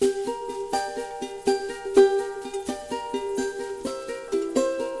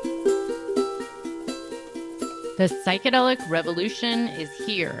The psychedelic revolution is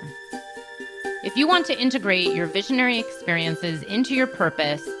here. If you want to integrate your visionary experiences into your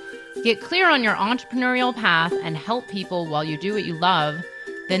purpose, get clear on your entrepreneurial path, and help people while you do what you love,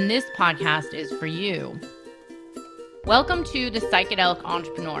 then this podcast is for you. Welcome to The Psychedelic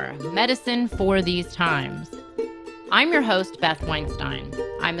Entrepreneur, Medicine for These Times. I'm your host, Beth Weinstein.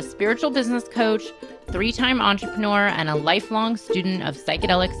 I'm a spiritual business coach, 3-time entrepreneur, and a lifelong student of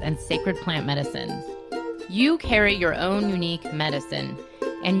psychedelics and sacred plant medicines. You carry your own unique medicine,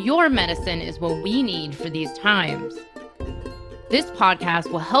 and your medicine is what we need for these times. This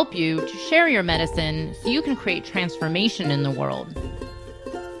podcast will help you to share your medicine so you can create transformation in the world.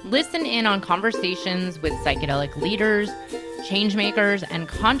 Listen in on conversations with psychedelic leaders, changemakers, and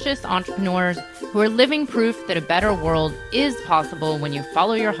conscious entrepreneurs who are living proof that a better world is possible when you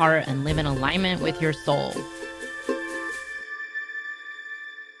follow your heart and live in alignment with your soul.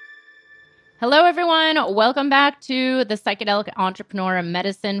 Hello, everyone. Welcome back to the Psychedelic Entrepreneur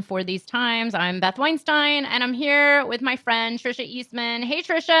Medicine for These Times. I'm Beth Weinstein, and I'm here with my friend, Tricia Eastman. Hey,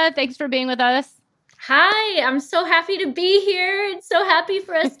 Tricia. Thanks for being with us. Hi, I'm so happy to be here. It's so happy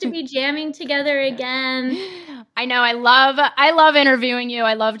for us to be jamming together again. I know. I love interviewing you.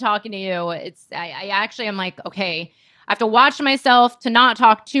 I love talking to you. I actually am like, okay, I have to watch myself to not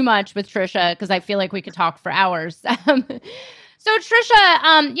talk too much with Tricia because I feel like we could talk for hours. So Tricia,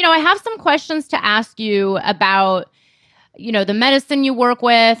 I have some questions to ask you about, the medicine you work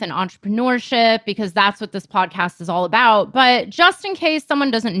with and entrepreneurship, because that's what this podcast is all about. But just in case someone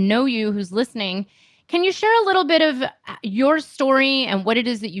doesn't know you who's listening, can you share a little bit of your story and what it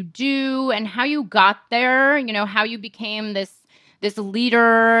is that you do and how you got there? How you became this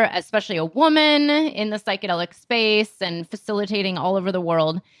leader, especially a woman in the psychedelic space and facilitating all over the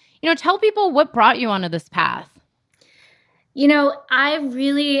world. Tell people what brought you onto this path. I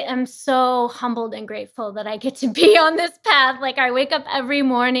really am so humbled and grateful that I get to be on this path. Like, I wake up every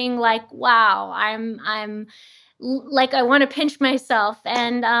morning like, wow, I'm like, I want to pinch myself.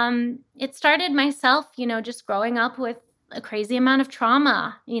 And it started myself, just growing up with a crazy amount of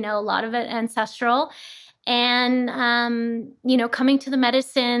trauma, a lot of it ancestral. And, coming to the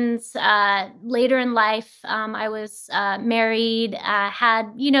medicines later in life, I was married,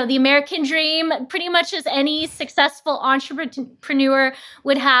 had, the American dream, pretty much as any successful entrepreneur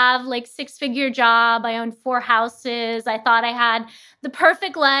would have, like 6-figure job. I owned 4 houses. I thought I had the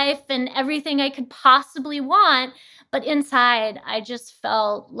perfect life and everything I could possibly want. But inside, I just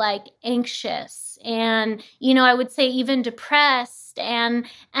felt like anxious and, I would say even depressed. And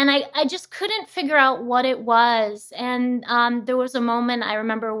I just couldn't figure out what it was. And there was a moment, I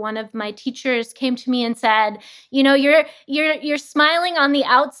remember one of my teachers came to me and said, you're smiling on the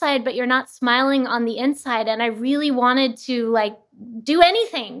outside, but you're not smiling on the inside. And I really wanted to do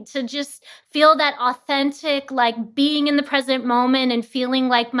anything to just feel that authentic, being in the present moment and feeling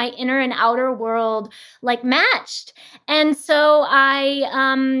like my inner and outer world matched. And so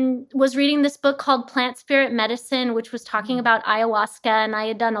I was reading this book called Plant Spirit Medicine, which was talking about ayahuasca. And I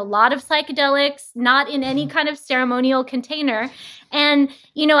had done a lot of psychedelics, not in any kind of ceremonial container. And,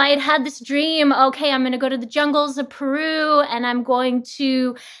 I had this dream, okay, I'm going to go to the jungles of Peru and I'm going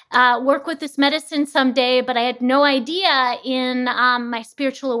to work with this medicine someday. But I had no idea in my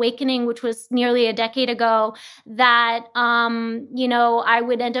spiritual awakening, which was nearly a decade ago, that, I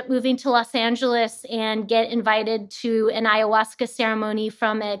would end up moving to Los Angeles and get invited to an ayahuasca ceremony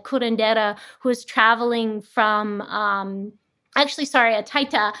from a curandera who was traveling from a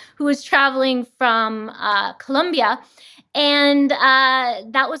Taita who was traveling from Colombia. And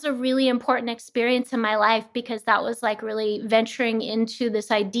that was a really important experience in my life because that was really venturing into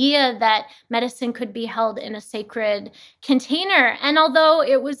this idea that medicine could be held in a sacred container. And although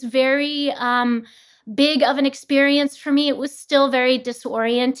it was very big of an experience for me, it was still very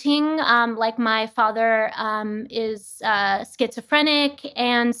disorienting. My father is schizophrenic.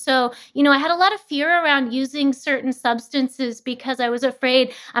 And so, I had a lot of fear around using certain substances because I was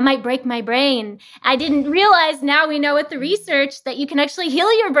afraid I might break my brain. I didn't realize, now we know with the research, that you can actually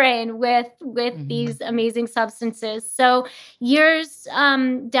heal your brain with these amazing substances. So years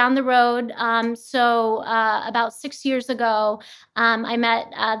down the road, about 6 years ago, I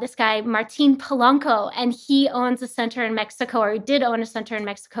met this guy, Martin Polanco, and he owns a center in Mexico, or he did own a center in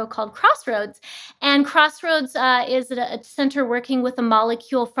Mexico called Crossroads. And Crossroads is a center working with a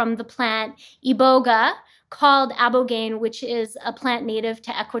molecule from the plant iboga called abogaine, which is a plant native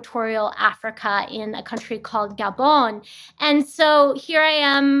to equatorial Africa in a country called Gabon. And so here I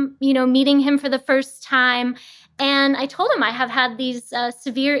am, meeting him for the first time. And I told him I have had these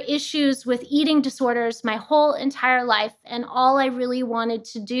severe issues with eating disorders my whole entire life. And all I really wanted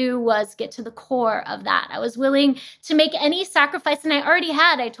to do was get to the core of that. I was willing to make any sacrifice. And I already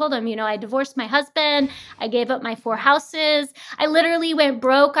had. I told him, I divorced my husband. I gave up my 4 houses. I literally went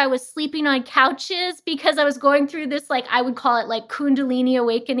broke. I was sleeping on couches because I was going through this, like, I would call it like Kundalini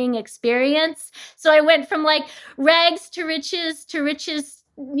awakening experience. So I went from like rags to riches,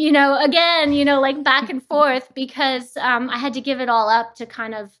 again, like back and forth, because I had to give it all up to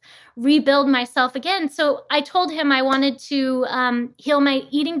kind of rebuild myself again. So I told him I wanted to heal my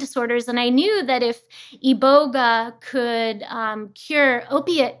eating disorders. And I knew that if Iboga could cure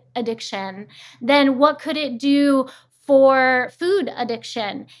opiate addiction, then what could it do for food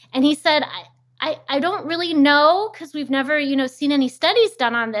addiction? And he said, I don't really know, because we've never, seen any studies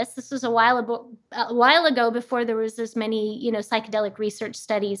done on this. This was a while ago before there was as many, psychedelic research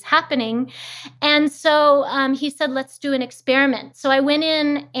studies happening. And so he said, let's do an experiment. So I went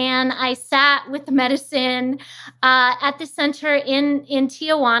in and I sat with the medicine at the center in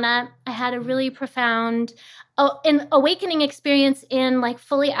Tijuana. I had a really profound an awakening experience in like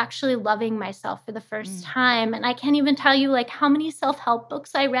fully actually loving myself for the first time. And I can't even tell you like how many self-help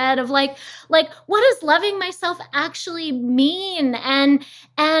books I read of like what does loving myself actually mean? And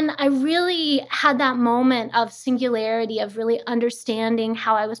I really had that moment of singularity, of really understanding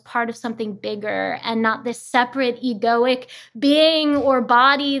how I was part of something bigger and not this separate egoic being or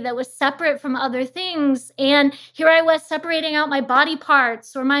body that was separate from other things. And here I was separating out my body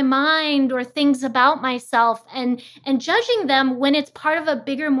parts or my mind or things about myself, and judging them when it's part of a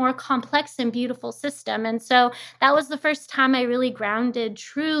bigger, more complex and beautiful system. And so that was the first time I really grounded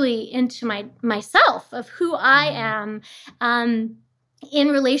truly into myself, of who I am in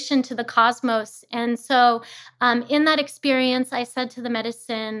relation to the cosmos. And so in that experience, I said to the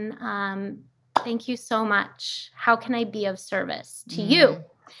medicine, thank you so much. How can I be of service to you?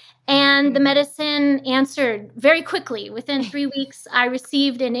 And the medicine answered very quickly. Within 3 weeks, I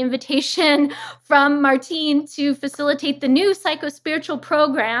received an invitation from Martine to facilitate the new psychospiritual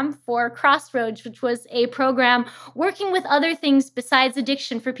program for Crossroads, which was a program working with other things besides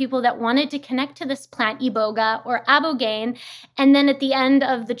addiction for people that wanted to connect to this plant, Iboga or Abogaine. And then at the end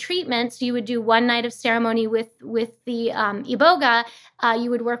of the treatment, so you would do 1 night of ceremony with the Iboga, you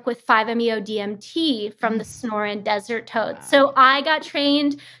would work with 5-MeO-DMT from the Sonoran desert toad. So I got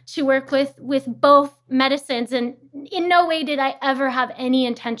trained to work with both medicines, and in no way did I ever have any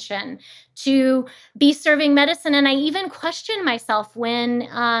intention to be serving medicine. And I even questioned myself when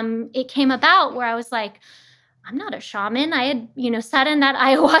it came about, where I was like, I'm not a shaman. I had, sat in that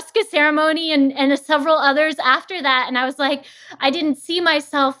ayahuasca ceremony and several others after that. And I was like, I didn't see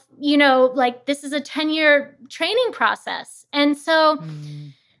myself, like this is a 10-year training process. And so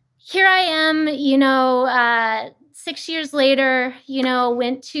here I am, 6 years later,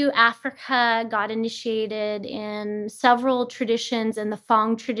 went to Africa, got initiated in several traditions, in the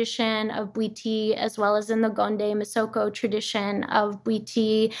Fang tradition of Bwiti, as well as in the Gonde Misoko tradition of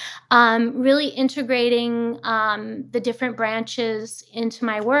Bwiti, really integrating the different branches into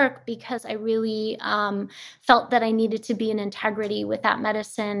my work, because I really felt that I needed to be in integrity with that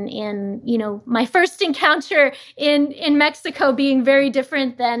medicine in, my first encounter in Mexico being very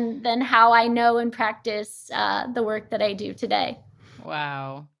different than how I know and practice the work that I do today.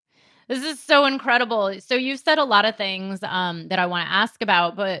 Wow. This is so incredible. So you've said a lot of things that I want to ask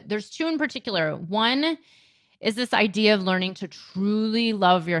about, but there's 2 in particular. One is this idea of learning to truly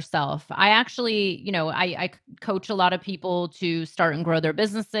love yourself. I actually, I coach a lot of people to start and grow their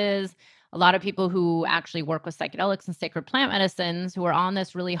businesses. A lot of people who actually work with psychedelics and sacred plant medicines, who are on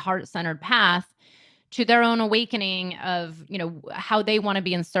this really heart-centered path to their own awakening of, how they want to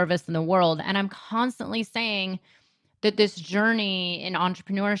be in service in the world. And I'm constantly saying that this journey in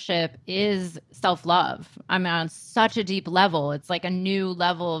entrepreneurship is self-love. I mean, on such a deep level. It's like a new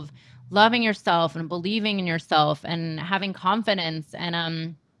level of loving yourself and believing in yourself and having confidence.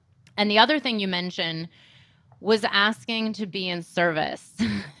 And the other thing you mentioned was asking to be in service.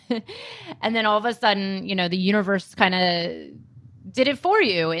 And then all of a sudden, the universe kind of did it for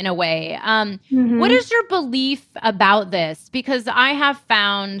you in a way. What is your belief about this? Because I have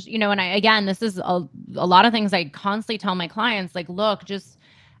found, and this is a lot of things I constantly tell my clients, like, look, just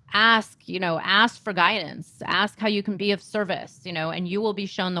ask for guidance, ask how you can be of service, and you will be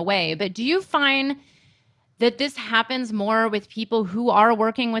shown the way. But do you find that this happens more with people who are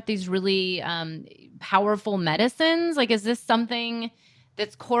working with these really powerful medicines? Like, is this something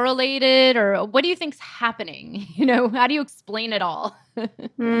that's correlated, or what do you think's happening? You know, how do you explain it all?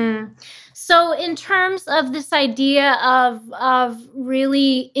 Mm. So in terms of this idea of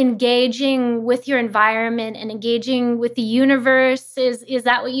really engaging with your environment and engaging with the universe, is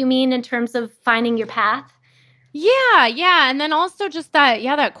that what you mean in terms of finding your path? Yeah, yeah. And then also just that,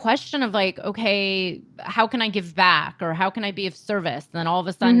 yeah, that question of like, okay, how can I give back or how can I be of service? And then all of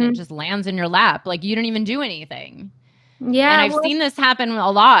a sudden it Hmm. just lands in your lap. Like you didn't even do anything. And Yeah, I've well, seen this happen a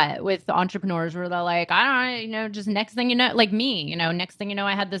lot with entrepreneurs where they're like, I don't know, just next thing you know, like me, next thing you know,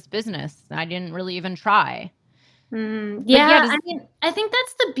 I had this business. I didn't really even try. But yeah, yeah, I mean, I think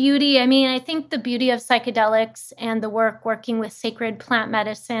that's the beauty. I mean, I think the beauty of psychedelics and the work working with sacred plant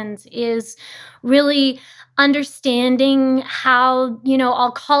medicines is really understanding how,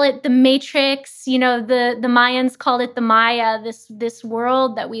 I'll call it the matrix, the Mayans called it the Maya, this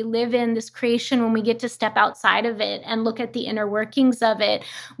world that we live in, this creation. When we get to step outside of it and look at the inner workings of it,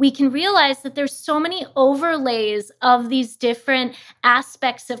 we can realize that there's so many overlays of these different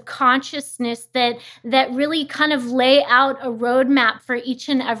aspects of consciousness that really kind of lay out a roadmap for each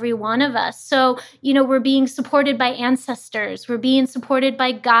and every one of us. So, we're being supported by ancestors, we're being supported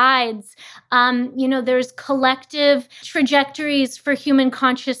by guides. There's collective trajectories for human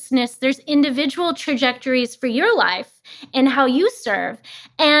consciousness, there's individual trajectories for your life and how you serve.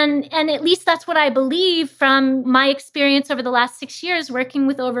 And at least that's what I believe from my experience over the last 6 years working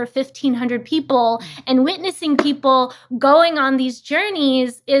with over 1,500 people and witnessing people going on these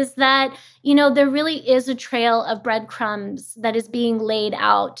journeys, is that there really is a trail of breadcrumbs that is being laid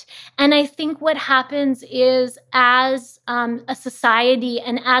out. And I think what happens is, as a society,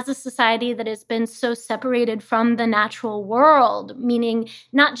 and as a society that has been so separated from the natural world, meaning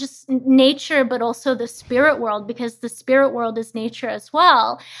not just nature, but also the spirit world, because the spirit world is nature as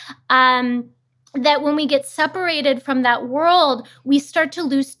well. That when we get separated from that world, we start to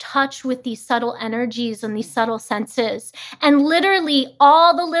lose touch with these subtle energies and these subtle senses. And literally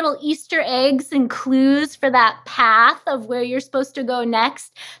all the little Easter eggs and clues for that path of where you're supposed to go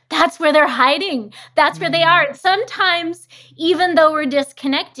next, that's where they're hiding. That's where they are. And sometimes, even though we're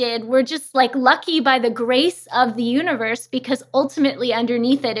disconnected, we're just like lucky by the grace of the universe, because ultimately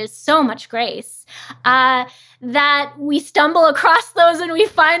underneath it is so much grace. That we stumble across those and we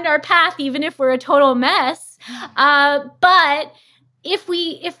find our path, even if we're a total mess. But if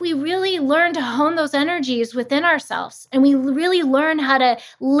we really learn to hone those energies within ourselves, and we really learn how to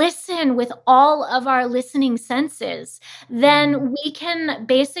listen with all of our listening senses, then we can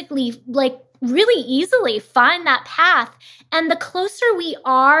basically really easily find that path. And the closer we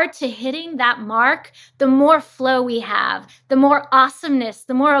are to hitting that mark, the more flow we have, the more awesomeness,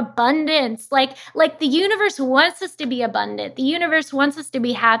 the more abundance. Like the universe wants us to be abundant. The universe wants us to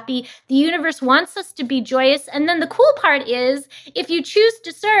be happy. The universe wants us to be joyous. And then the cool part is, if you choose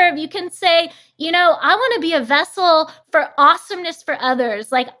to serve, you can say, I want to be a vessel for awesomeness for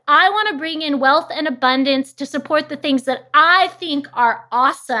others. Like, I want to bring in wealth and abundance to support the things that I think are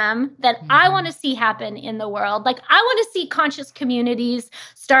awesome, that I want to see happen in the world. Like, I want to see conscious communities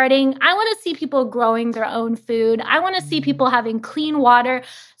starting. I want to see people growing their own food. I want to see people having clean water.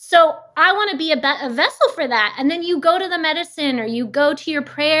 So I want to be a vessel for that. And then you go to the medicine, or you go to your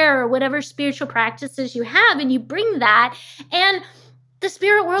prayer, or whatever spiritual practices you have, and you bring that. And the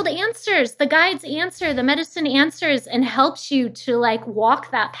spirit world answers, the guides answer, the medicine answers, and helps you to walk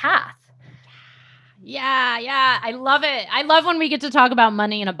that path. Yeah, yeah. I love it. I love when we get to talk about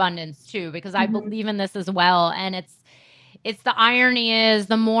money and abundance too, because I believe in this as well. And it's the irony is,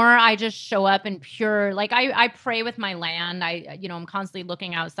 the more I just show up in pure, like I pray with my land. I'm constantly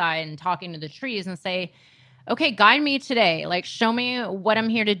looking outside and talking to the trees and say, okay, guide me today. Like, show me what I'm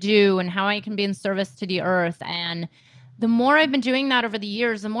here to do and how I can be in service to the earth. And the more I've been doing that over the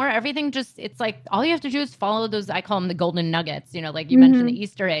years, the more everything it's like, all you have to do is follow those, I call them the golden nuggets, like you mentioned the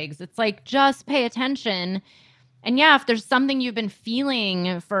Easter eggs. It's like, just pay attention. And yeah, if there's something you've been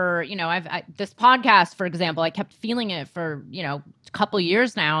feeling for, this podcast, for example, I kept feeling it for, a couple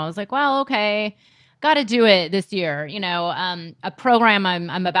years now. I was like, well, okay, got to do it this year. A program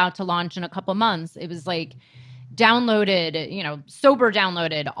I'm about to launch in a couple months. It was like downloaded, sober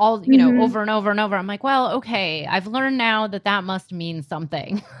downloaded all, over and over and over. I'm like, well, okay, I've learned now that must mean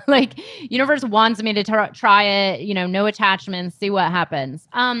something. Like, universe wants me to try it, no attachments, see what happens.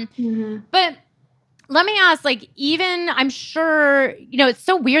 But let me ask, even I'm sure, it's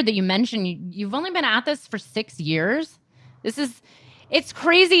so weird that you mentioned you've only been at this for 6 years. It's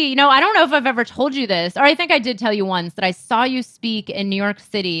crazy. I don't know if I've ever told you this, or I think I did tell you once, that I saw you speak in New York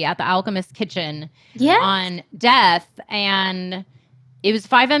City at the Alchemist Kitchen Yeah. on death. And It was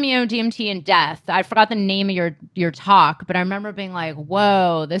 5-MeO, DMT, and death. I forgot the name of your talk, but I remember being like,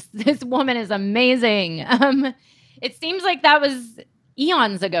 "Whoa, this woman is amazing." It seems like that was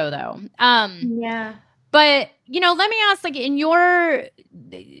eons ago, though. Yeah. But let me ask, like,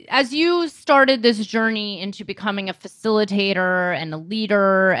 as you started this journey into becoming a facilitator and a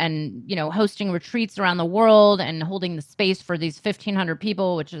leader, and hosting retreats around the world and holding the space for these 1,500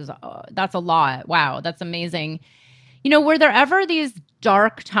 people, which is that's a lot. Wow, that's amazing. Were there ever these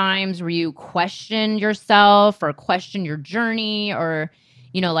dark times where you questioned yourself or questioned your journey, or,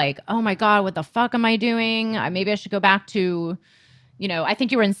 like, oh my God, what the fuck am I doing? Maybe I should go back to, I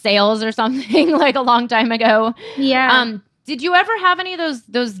think you were in sales or something like a long time ago. Yeah. Did you ever have any of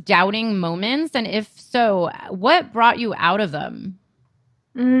those doubting moments? And if so, what brought you out of them?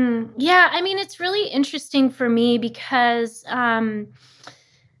 Yeah, I mean, it's really interesting for me because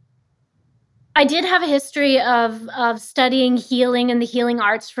I did have a history of studying healing and the healing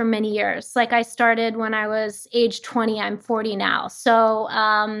arts for many years. Like I started when I was age 20. I'm 40 now. So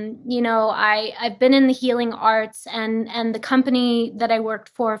I've been in the healing arts, and the company that I worked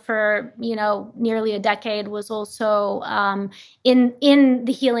for nearly a decade was also in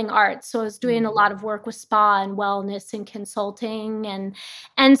the healing arts. So I was doing a lot of work with spa and wellness and consulting,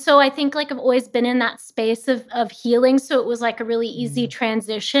 and so I think like I've always been in that space of healing. So it was like a really easy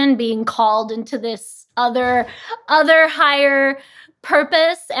transition being called into this other higher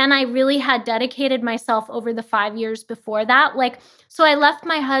purpose. And I really had dedicated myself over the 5 years before that. Like, so I left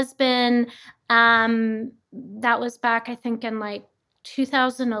my husband, that was back, I think, in like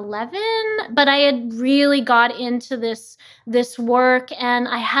 2011, but I had really got into this work, and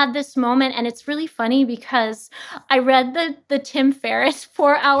I had this moment. And it's really funny because I read the Tim Ferriss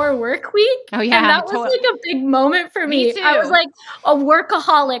 4 Hour Work Week, Oh and yeah, that was like a big moment for me me. I was too. like a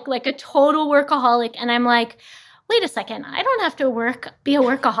workaholic, like a total workaholic, and I'm like, wait a second, I don't have to be a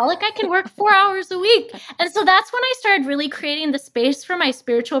workaholic. I can work 4 hours a week. And so that's when I started really creating the space for my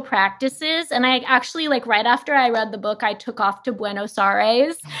spiritual practices. And I actually, like, right after I read the book, I took off to Buenos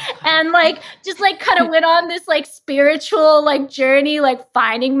Aires and like just like kind of went on this like spiritual like journey, like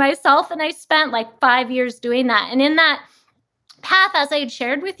finding myself. And I spent like 5 years doing that. And in that path, as I had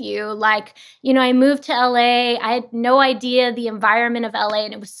shared with you, like, I moved to LA. I had no idea the environment of LA,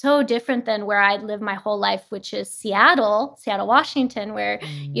 and it was so different than where I'd lived my whole life, which is Seattle, Washington, where,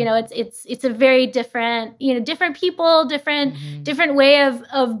 it's a very different, different people, different way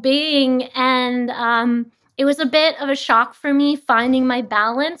of being. And it was a bit of a shock for me finding my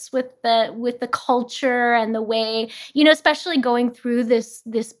balance with the culture and the way, especially going through this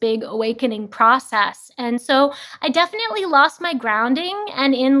big awakening process. And so I definitely lost my grounding.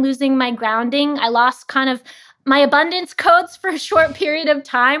 And in losing my grounding, I lost kind of my abundance codes for a short period of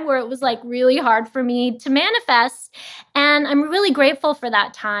time, where it was like really hard for me to manifest. And I'm really grateful for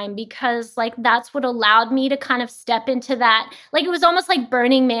that time, because like that's what allowed me to kind of step into that. Like it was almost like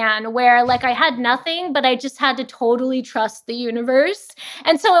Burning Man, where like I had nothing, but I just had to totally trust the universe.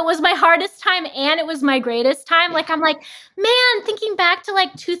 And so it was my hardest time and it was my greatest time. Like I'm like, man, thinking back to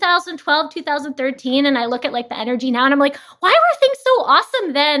like 2012, 2013, and I look at like the energy now, and I'm like, why were things so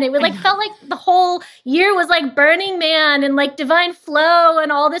awesome then? It was like felt like the whole year was like Burning Man and like divine flow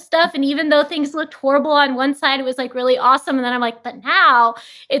and all this stuff. And even though things looked horrible on one side, it was like really awesome. And then I'm like, but now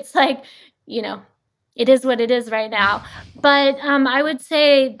it's like, it is what it is right now. But I would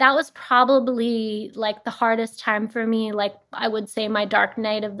say that was probably like the hardest time for me. Like I would say my dark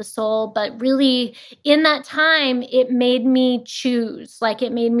night of the soul. But really, in that time, it made me choose. Like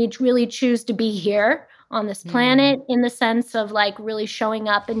it made me really choose to be here on this planet, in the sense of like really showing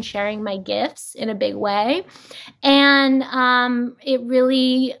up and sharing my gifts in a big way. And it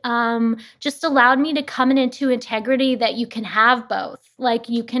really just allowed me to come into integrity, that you can have both. Like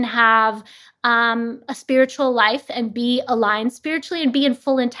you can have a spiritual life and be aligned spiritually and be in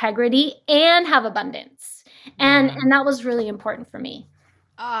full integrity and have abundance. And that was really important for me.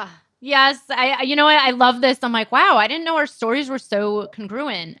 Yes. I love this. I'm like, wow, I didn't know our stories were so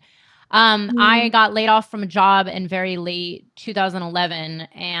congruent. I got laid off from a job in very late 2011,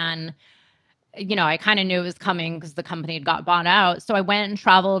 and I kind of knew it was coming because the company had got bought out. So I went and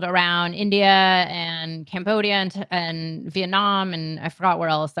traveled around India and Cambodia and Vietnam, and I forgot where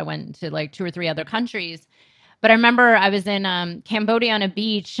else. I went to like 2 or 3 other countries. But I remember I was in Cambodia on a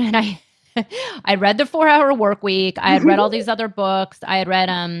beach, and I read the 4 Hour Work Week. I had read all these other books. I had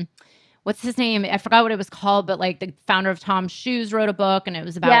read what's his name? I forgot what it was called, but like the founder of Tom's Shoes wrote a book, and it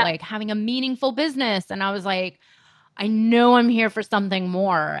was about like having a meaningful business. And I was like, I know I'm here for something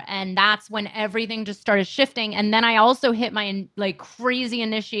more. And that's when everything just started shifting. And then I also hit my like crazy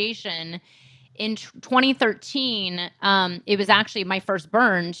initiation in 2013, it was actually my first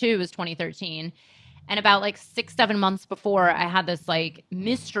burn too, was 2013. And about like 6, 7 months before, I had this like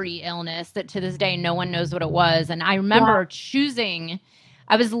mystery illness that to this day, no one knows what it was. And I remember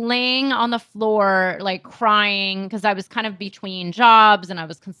I was laying on the floor, like crying because I was kind of between jobs and I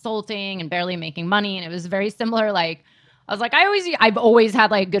was consulting and barely making money. And it was very similar. Like, I was like, I've always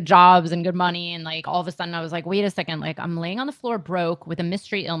had like good jobs and good money. And like all of a sudden I was like, wait a second, like I'm laying on the floor broke with a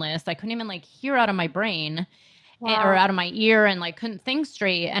mystery illness. I couldn't even like hear out of my brain or out of my ear and like couldn't think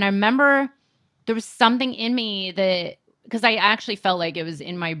straight. And I remember there was something in me that, because I actually felt like it was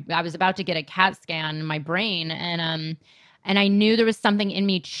I was about to get a CAT scan in my brain. And I knew there was something in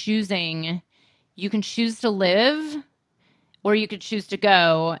me choosing, you can choose to live or you could choose to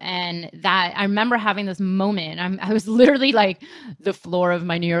go. And that I remember having this moment. I was literally like the floor of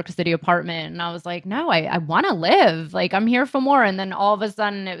my New York City apartment. And I was like, no, I want to live. Like I'm here for more. And then all of a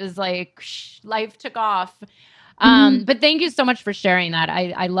sudden it was like, life took off. But thank you so much for sharing that.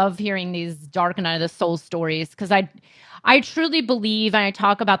 I love hearing these dark night of the soul stories because I truly believe, and I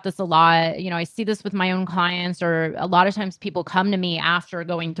talk about this a lot, you know, I see this with my own clients, or a lot of times people come to me after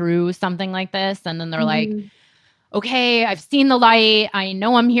going through something like this. And then they're like, okay, I've seen the light. I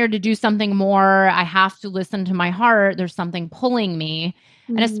know I'm here to do something more. I have to listen to my heart. There's something pulling me.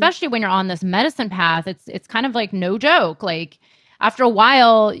 And especially when you're on this medicine path, it's kind of like no joke. Like after a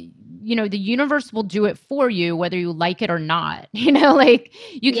while, you know, the universe will do it for you, whether you like it or not. You know, like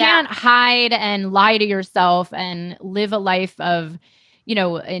you can't hide and lie to yourself and live a life of, you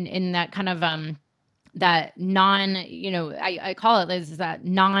know, in that kind of that you know, I call it is that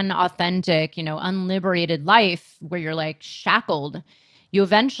non-authentic, you know, unliberated life where you're like shackled. You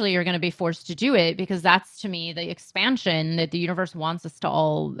eventually are going to be forced to do it because that's, to me, the expansion that the universe wants us to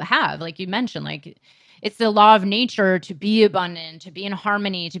all have. Like you mentioned, like it's the law of nature to be abundant, to be in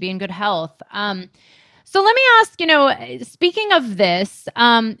harmony, to be in good health. So let me ask, you know, speaking of this,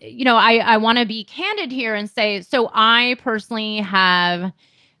 you know, I want to be candid here and say, so I personally have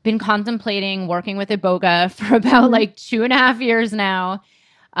been contemplating working with Iboga for about like 2.5 years now.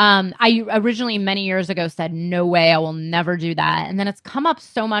 I originally many years ago said, no way, I will never do that. And then it's come up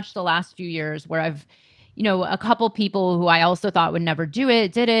so much the last few years where I've, you know, a couple people who I also thought would never do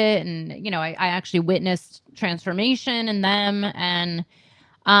it, did it. And, you know, I actually witnessed transformation in them. And,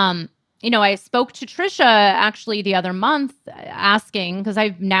 you know, I spoke to Tricia actually the other month asking, because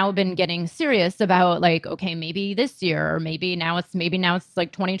I've now been getting serious about like, okay, maybe this year, or maybe now it's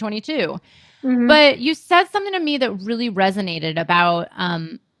like 2022. But you said something to me that really resonated about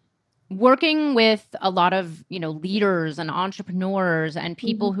working with a lot of, you know, leaders and entrepreneurs and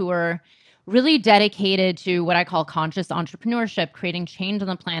people who are really dedicated to what I call conscious entrepreneurship, creating change on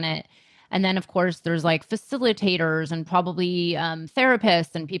the planet. And then, of course, there's like facilitators and probably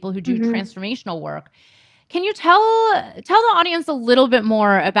therapists and people who do transformational work. Can you tell the audience a little bit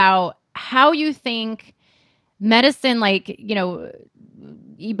more about how you think medicine, like, you know,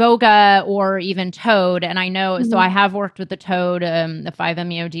 Iboga or even Toad, and I know, so I have worked with the Toad, the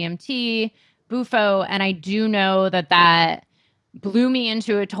 5-MeO-DMT, Bufo, and I do know that blew me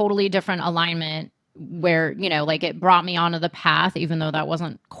into a totally different alignment where, you know, like it brought me onto the path, even though that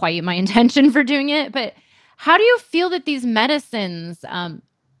wasn't quite my intention for doing it. But how do you feel that these medicines,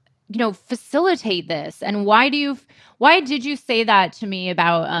 you know, facilitate this? And why did you say that to me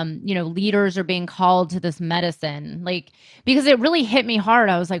about, you know, leaders are being called to this medicine? Like, because it really hit me hard.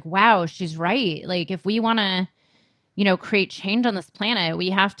 I was like, wow, she's right. Like, if we want to, you know, create change on this planet, we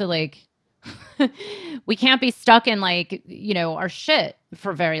have to like, we can't be stuck in like, you know, our shit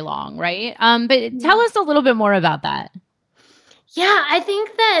for very long. Right. But tell us a little bit more about that. Yeah, I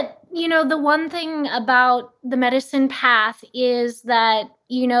think that, you know, the one thing about the medicine path is that,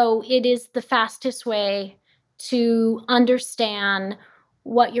 you know, it is the fastest way to understand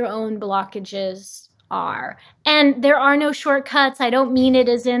what your own blockages are. And there are no shortcuts. I don't mean it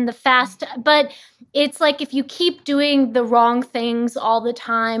as in the fast, but it's like if you keep doing the wrong things all the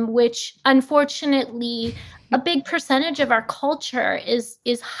time, which unfortunately a big percentage of our culture is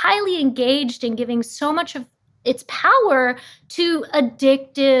highly engaged in giving so much of its power to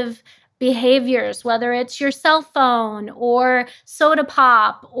addictive behaviors, whether it's your cell phone or soda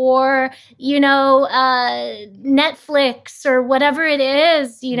pop or, you know, Netflix or whatever it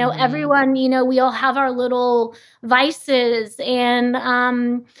is. You know, everyone, you know, we all have our little vices.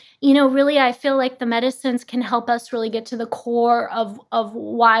 And, you know, really, I feel like the medicines can help us really get to the core of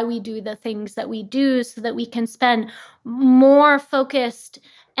why we do the things that we do so that we can spend more focused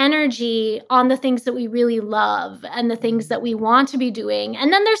energy on the things that we really love and the things that we want to be doing.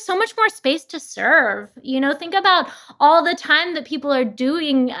 And then there's so much more space to serve. Think about all the time that people are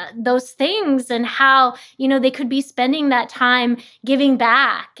doing those things, and how, they could be spending that time giving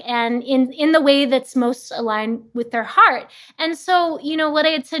back and in the way that's most aligned with their heart. And so, what I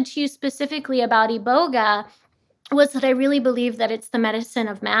had said to you specifically about Iboga was that I really believe that it's the medicine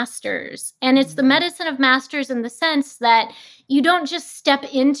of masters. And it's the medicine of masters in the sense that you don't just step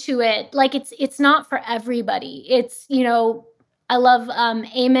into it. Like it's not for everybody. It's, I love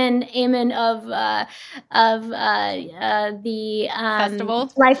Amen of the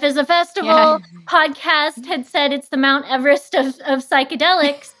Festival. Life is a Festival podcast had said it's the Mount Everest of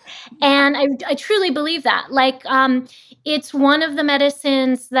psychedelics. And I truly believe that. Like, it's one of the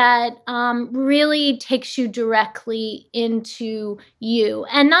medicines that really takes you directly into you.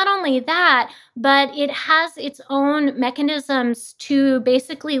 And not only that, but it has its own mechanisms to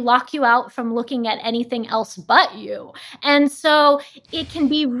basically lock you out from looking at anything else but you. And so it can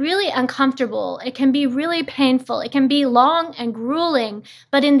be really uncomfortable. It can be really painful. It can be long and grueling.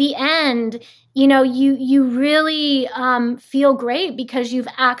 But in the end, you really feel great because you've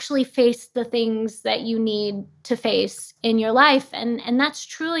actually faced the things that you need to face in your life. And that's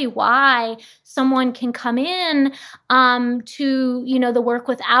truly why someone can come in to, the work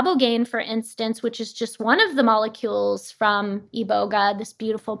with abogaine, for instance, which is just one of the molecules from Iboga, this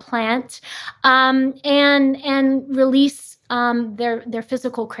beautiful plant, and release their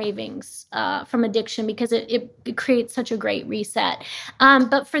physical cravings from addiction, because it creates such a great reset.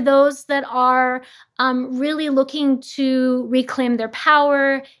 But for those that are really looking to reclaim their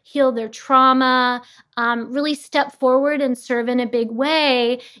power, heal their trauma, really step forward and serve in a big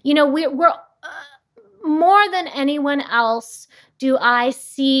way, we're more than anyone else do I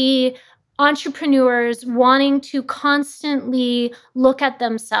see entrepreneurs wanting to constantly look at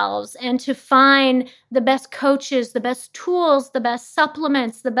themselves and to find the best coaches, the best tools, the best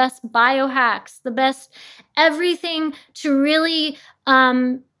supplements, the best biohacks, the best everything to really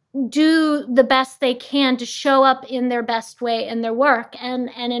do the best they can to show up in their best way in their work. And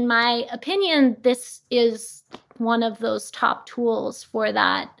in my opinion, this is one of those top tools for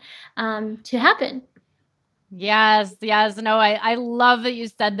that to happen. Yes. No, I love that you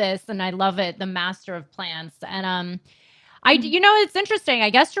said this, and I love it. The master of plants. And it's interesting. I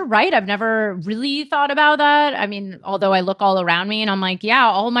guess you're right. I've never really thought about that. I mean, although I look all around me and I'm like, yeah,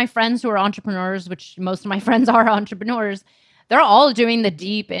 all my friends who are entrepreneurs, which most of my friends are entrepreneurs, they're all doing the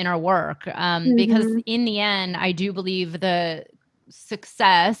deep inner work. Because in the end, I do believe the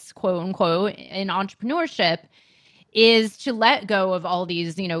success, quote unquote, in entrepreneurship is to let go of all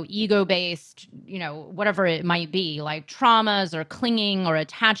these, ego-based, whatever it might be, like traumas or clinging or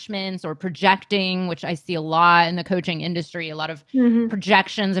attachments or projecting, which I see a lot in the coaching industry, a lot of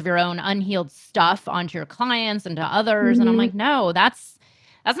projections of your own unhealed stuff onto your clients and to others. And I'm like, no, that's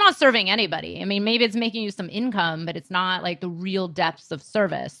not serving anybody. I mean, maybe it's making you some income, but it's not like the real depths of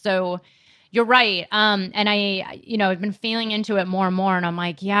service. So you're right. And I've been feeling into it more and more, and I'm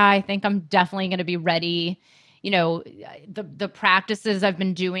like, yeah, I think I'm definitely going to be ready. The practices I've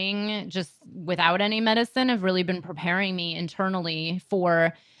been doing just without any medicine have really been preparing me internally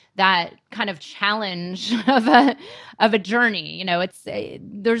for that kind of challenge of a journey.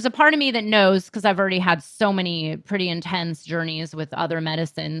 There's a part of me that knows, because I've already had so many pretty intense journeys with other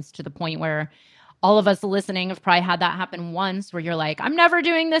medicines, to the point where all of us listening have probably had that happen once, where you're like, I'm never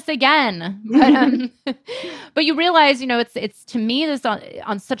doing this again. But you realize, it's to me, this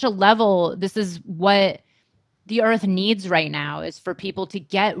on such a level, this is what the earth needs right now, is for people to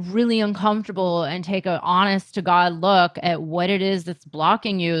get really uncomfortable and take an honest to God look at what it is that's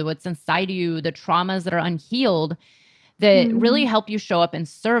blocking you, what's inside you, the traumas that are unhealed, that really help you show up in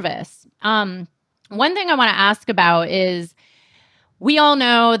service. One thing I want to ask about is, we all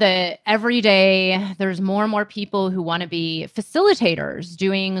know that every day there's more and more people who want to be facilitators,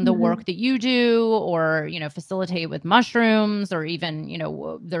 doing the work that you do, or, facilitate with mushrooms, or even,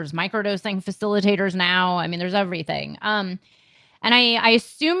 there's microdosing facilitators now. I mean, there's everything. And I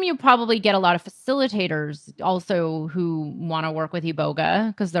assume you probably get a lot of facilitators also who want to work with Iboga,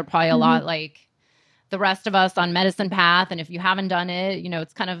 because they're probably a lot like the rest of us on medicine path. And if you haven't done it,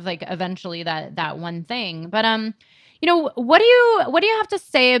 it's kind of like eventually that one thing. But what do you have to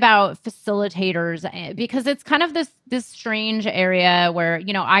say about facilitators? Because it's kind of this strange area where,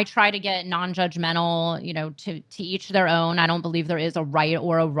 I try to get non-judgmental, to each their own. I don't believe there is a right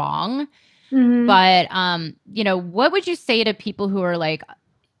or a wrong. But what would you say to people who are like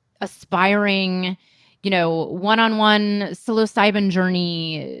aspiring, one-on-one psilocybin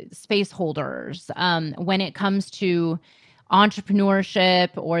journey space holders, when it comes to entrepreneurship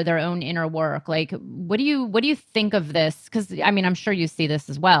or their own inner work. Like, what do you think of this? Because I mean, I'm sure you see this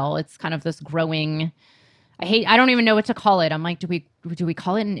as well. It's kind of this growing. I don't even know what to call it. I'm like, do we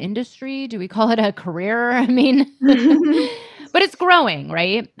call it an industry? Do we call it a career? I mean, but it's growing,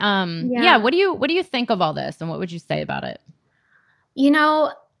 right? Yeah. Yeah. What do you think of all this, and what would you say about it? You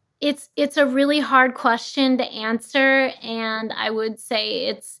know, it's a really hard question to answer, and I would say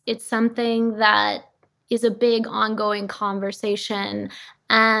it's something that is a big ongoing conversation.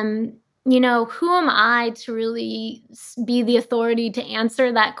 Um, who am I to really be the authority to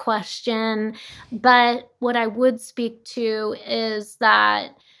answer that question? But what I would speak to is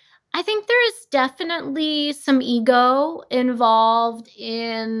that I think there is definitely some ego involved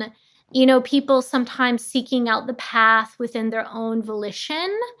in, people sometimes seeking out the path within their own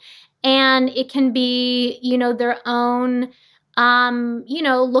volition. And it can be, their own,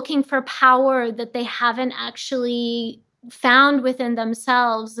 looking for power that they haven't actually found within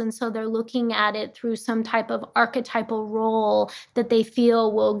themselves. And so they're looking at it through some type of archetypal role that they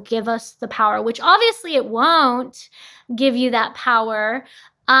feel will give us the power, which obviously it won't give you that power.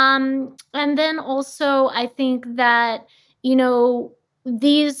 And then also, I think that, you know,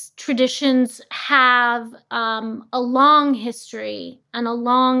 these traditions have a long history and a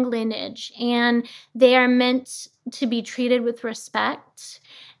long lineage, and they are meant to be treated with respect.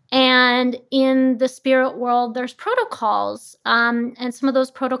 And in the spirit world, there's protocols. And some of those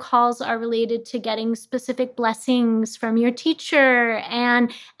protocols are related to getting specific blessings from your teacher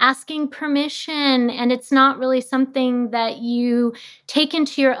and asking permission. And it's not really something that you take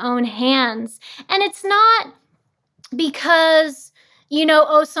into your own hands. And it's not because,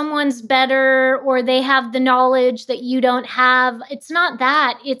 oh, someone's better or they have the knowledge that you don't have. It's not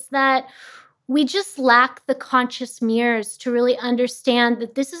that. It's that we just lack the conscious mirrors to really understand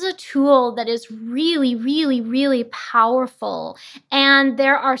that this is a tool that is really, really, really powerful. And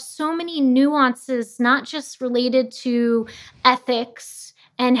there are so many nuances, not just related to ethics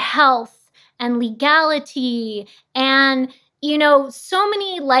and health and legality and so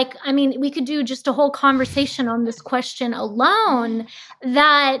many, like, I mean, we could do just a whole conversation on this question alone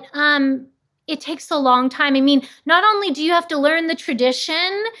that it takes a long time. I mean, not only do you have to learn the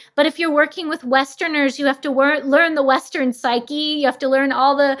tradition, but if you're working with Westerners, you have to learn the Western psyche. You have to learn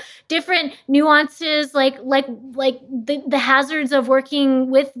all the different nuances, like the hazards of working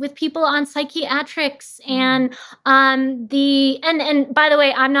with people on psychiatrics, and and by the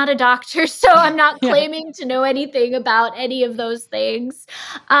way, I'm not a doctor, so I'm not Yeah. claiming to know anything about any of those things.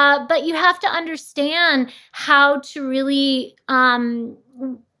 But you have to understand how to really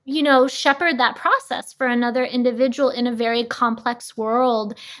shepherd that process for another individual in a very complex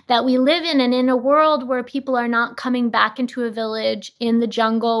world that we live in, and in a world where people are not coming back into a village in the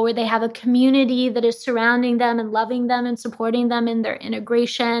jungle, where they have a community that is surrounding them and loving them and supporting them in their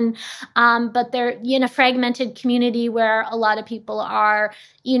integration. But they're in a fragmented community where a lot of people are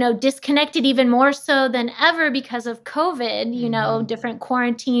disconnected even more so than ever because of COVID, different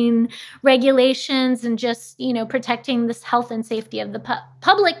quarantine regulations and just, protecting this health and safety of the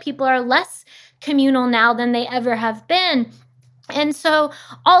public. People are less communal now than they ever have been. And so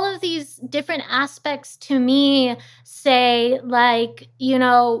all of these different aspects to me say, like,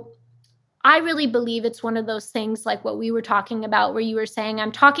 I really believe it's one of those things like what we were talking about, where you were saying,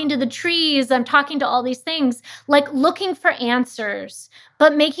 I'm talking to the trees, I'm talking to all these things, like looking for answers,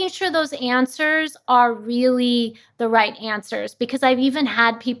 but making sure those answers are really the right answers. Because I've even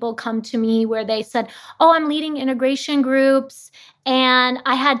had people come to me where they said, oh, I'm leading integration groups, and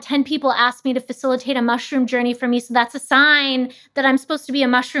I had 10 people ask me to facilitate a mushroom journey for me. So that's a sign that I'm supposed to be a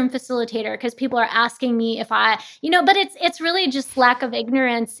mushroom facilitator, because people are asking me if but it's really just lack of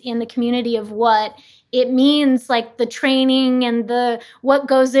ignorance in the community of what it means, like the training and the what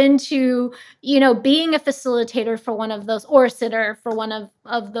goes into, being a facilitator for one of those, or a sitter for one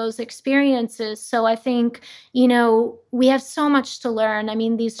of those experiences. So I think, we have so much to learn. I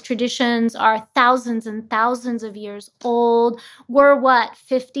mean, these traditions are thousands and thousands of years old. We're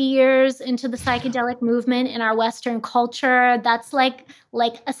 50 years into the psychedelic movement in our Western culture. That's like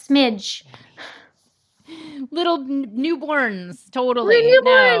a smidge. Little newborns, We're totally. No,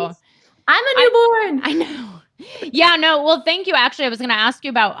 newborns. I'm a I newborn. I know. Yeah, no. Well, thank you. Actually, I was going to ask you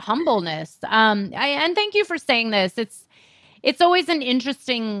about humbleness. And thank you for saying this. It's always an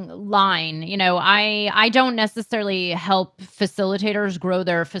interesting line. I don't necessarily help facilitators grow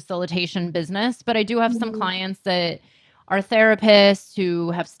their facilitation business, but I do have some Mhm. clients that are therapists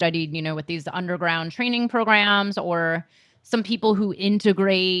who have studied, with these underground training programs, or some people who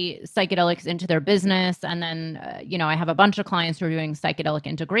integrate psychedelics into their business. And then, I have a bunch of clients who are doing psychedelic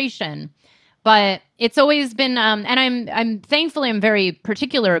integration. But it's always been, and I'm thankfully I'm very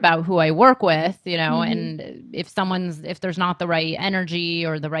particular about who I work with, you know, Mhm. and if there's not the right energy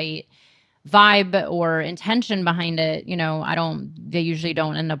or the right vibe or intention behind it, you know, they usually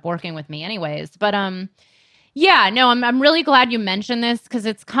don't end up working with me anyways. But yeah, no, I'm really glad you mentioned this because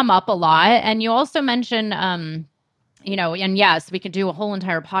it's come up a lot. And you also mentioned, you know, and yes, we could do a whole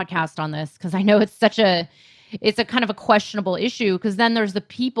entire podcast on this because I know it's a kind of a questionable issue because then there's the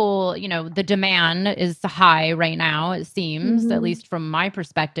people, you know, the demand is high right now, it seems, at Mhm. least from my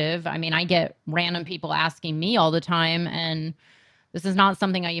perspective. I mean, I get random people asking me all the time, and this is not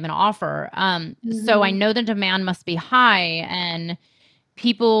something I even offer. So I Mhm. know the demand must be high, and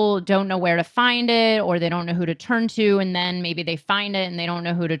people don't know where to find it, or they don't know who to turn to. And then maybe they find it and they don't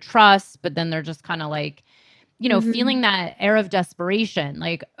know who to trust, but then they're just kind of like, you know, Mhm. feeling that air of desperation,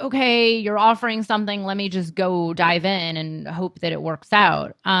 like, okay, you're offering something, let me just go dive in and hope that it works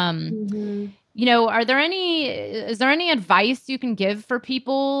out. Mhm. You know, is there any advice you can give for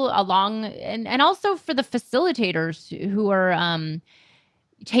people along, and also for the facilitators who are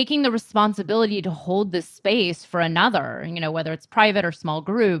taking the responsibility to hold this space for another, you know, whether it's private or small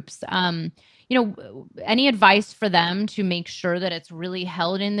groups, you know, any advice for them to make sure that it's really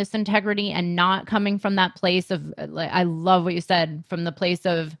held in this integrity and not coming from that place of, like, I love what you said, from the place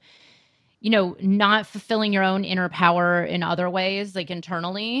of, you know, not fulfilling your own inner power in other ways, like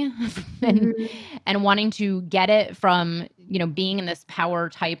internally, and Mhm. wanting to get it from, you know, being in this power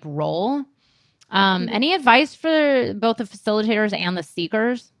type role. Yeah. Any advice for both the facilitators and the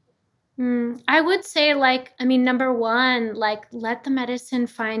seekers? I would say, like, I mean, number one, like, let the medicine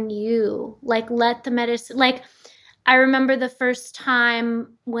find you. Like, let the medicine, like, I remember the first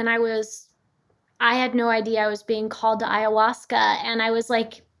time when I had no idea I was being called to ayahuasca. And I was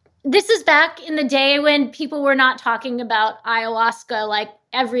like, this is back in the day when people were not talking about ayahuasca, like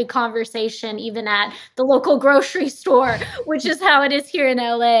every conversation, even at the local grocery store, which is how it is here in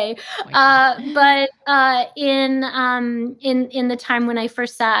LA. Oh my God. But in the time when I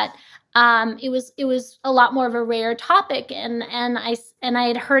first sat, it was a lot more of a rare topic, and I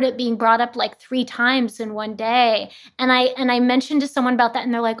had heard it being brought up like 3 times in one day, and I mentioned to someone about that,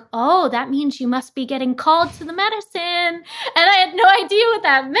 and they're like, "Oh, that means you must be getting called to the medicine." And I had no idea what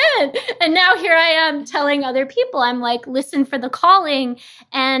that meant. And now here I am telling other people, I'm like, "Listen for the calling."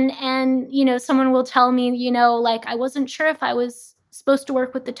 And someone will tell me, like, I wasn't sure if I was supposed to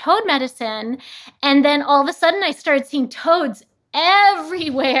work with the toad medicine, and then all of a sudden I started seeing toads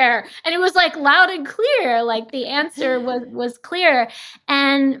everywhere, and it was like loud and clear, like the answer was clear.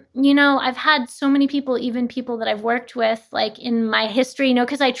 And I've had so many people, even people that I've worked with, like in my history,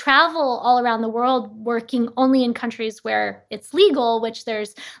 because I travel all around the world working only in countries where it's legal, which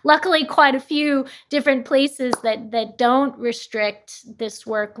there's luckily quite a few different places that don't restrict this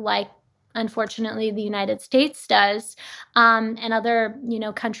work, like unfortunately the United States does, and other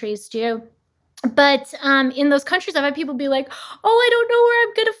countries do. But in those countries, I've had people be like, "Oh, I don't know where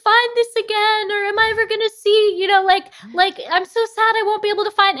I'm gonna find this again, or am I ever gonna see, like I'm so sad I won't be able to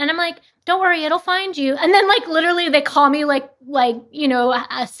find." And I'm like, "Don't worry, it'll find you." And then, like, literally, they call me like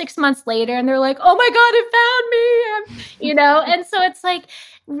 6 months later, and they're like, "Oh my God, it found me!" And so it's like,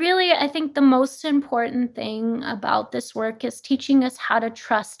 really, I think the most important thing about this work is teaching us how to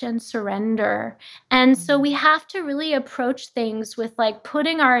trust and surrender. And so we have to really approach things with, like,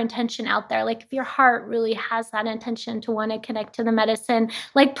 putting our intention out there. Like, if your heart really has that intention to want to connect to the medicine,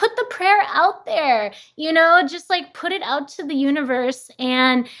 like, put the prayer out there, just like put it out to the universe.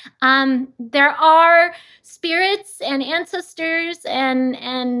 And there are spirits and ancestors, and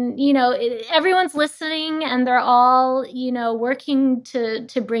everyone's listening, and they're all working to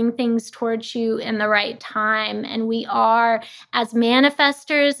bring things towards you in the right time. And we are, as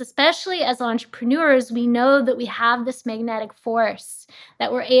manifestors, especially as entrepreneurs, we know that we have this magnetic force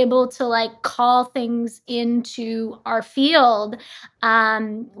that we're able to, like, call things into our field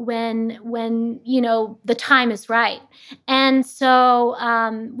when the time is right. And so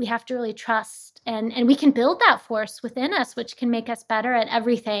we have to really trust, and we can build that force within us, which can make us better at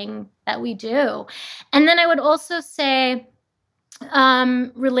everything that we do. And then I would also say,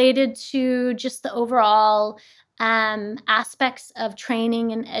 related to just the overall aspects of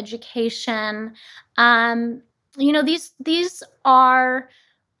training and education. These are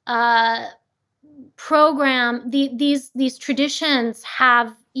uh, these traditions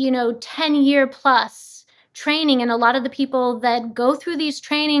have 10-year plus training. And a lot of the people that go through these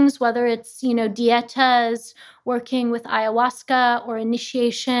trainings, whether it's, dietas, working with ayahuasca, or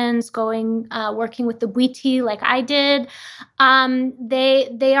initiations, working with the Bwiti like I did,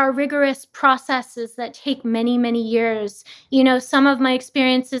 they are rigorous processes that take many, many years. Some of my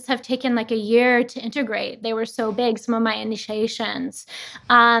experiences have taken like a year to integrate. They were so big, some of my initiations.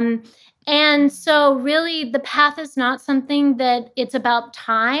 And so really the path is not something that it's about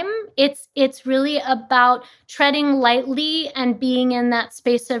time. It's really about treading lightly and being in that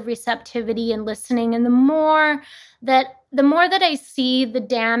space of receptivity and listening. And the more that I see the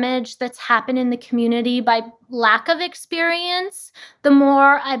damage that's happened in the community by lack of experience, the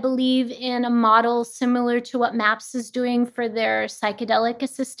more I believe in a model similar to what MAPS is doing for their psychedelic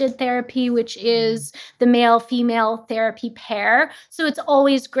assisted therapy, which is the male-female therapy pair. So it's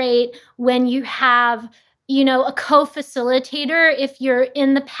always great when you have a co-facilitator if you're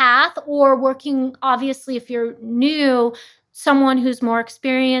in the path, or working, obviously, if you're new, someone who's more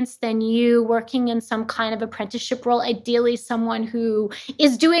experienced than you, working in some kind of apprenticeship role, ideally someone who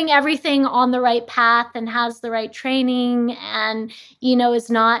is doing everything on the right path and has the right training and, is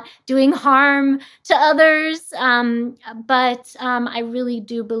not doing harm to others. But I really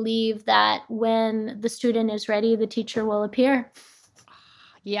do believe that when the student is ready, the teacher will appear.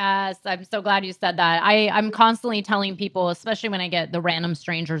 Yes, I'm so glad you said that. I'm constantly telling people, especially when I get the random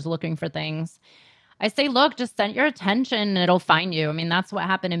strangers looking for things, I say, look, just send your attention and it'll find you. I mean, that's what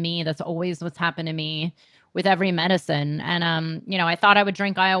happened to me. That's always what's happened to me with every medicine. And, I thought I would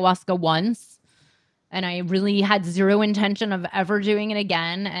drink ayahuasca once, and I really had zero intention of ever doing it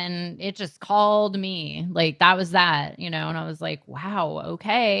again. And it just called me. Like, that was that, and I was like, wow,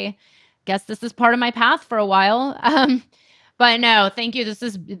 okay. Guess this is part of my path for a while. But no, thank you.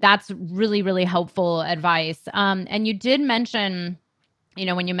 That's really, really helpful advice. And you did mention,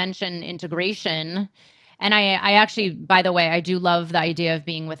 when you mention integration, and I actually, by the way, I do love the idea of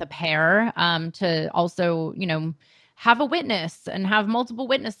being with a pair, to also, have a witness and have multiple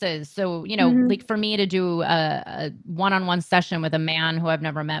witnesses. So, like for me to do a one-on-one session with a man who I've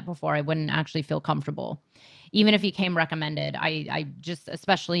never met before, I wouldn't actually feel comfortable. Even if he came recommended, I just,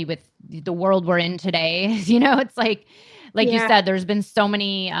 especially with the world we're in today, it's like you said, there's been so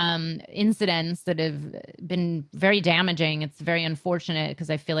many incidents that have been very damaging. It's very unfortunate because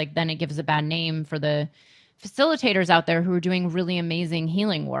I feel like then it gives a bad name for the facilitators out there who are doing really amazing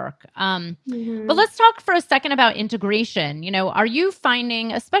healing work. But let's talk for a second about integration. Are you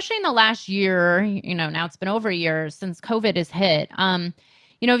finding, especially in the last year, now it's been over a year since COVID has hit, have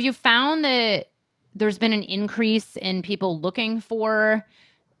you found that there's been an increase in people looking for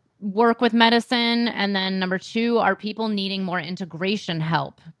work with medicine? And then number two, are people needing more integration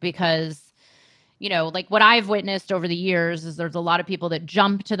help? Because, like what I've witnessed over the years is there's a lot of people that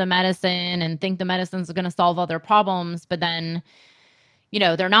jump to the medicine and think the medicine's going to solve all their problems, but then,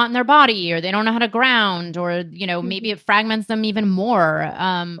 they're not in their body, or they don't know how to ground, or, maybe it fragments them even more,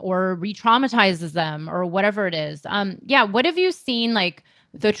 or re-traumatizes them, or whatever it is. What have you seen, like,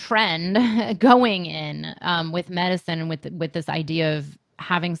 the trend going in with medicine, with this idea of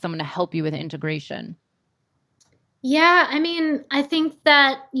having someone to help you with integration? Yeah, I mean, I think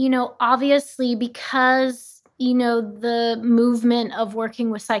that, obviously because, the movement of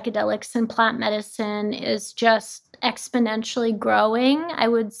working with psychedelics and plant medicine is just exponentially growing. I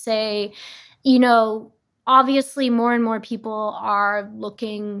would say, obviously more and more people are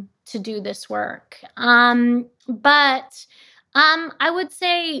looking to do this work. But I would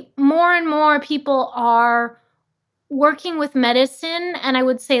say more and more people are working with medicine, and I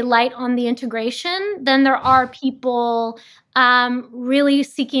would say light on the integration, then there are people really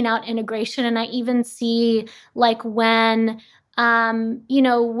seeking out integration. And I even see, like, when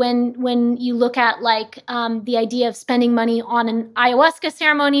you look at like the idea of spending money on an ayahuasca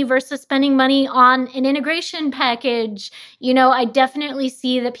ceremony versus spending money on an integration package, I definitely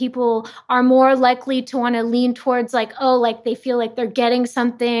see that people are more likely to want to lean towards like, oh, like they feel like they're getting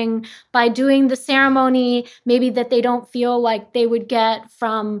something by doing the ceremony, maybe that they don't feel like they would get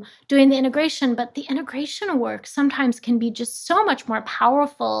from doing the integration. But the integration work sometimes can be just so much more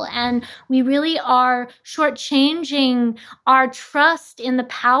powerful. And we really are shortchanging our trust in the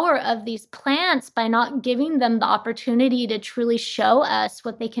power of these plants by not giving them the opportunity to truly show us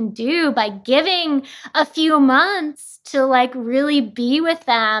what they can do, by giving a few months to like really be with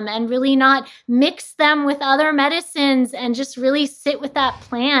them and really not mix them with other medicines, and just really sit with that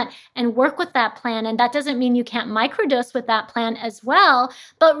plant and work with that plant. And that doesn't mean you can't microdose with that plant as well,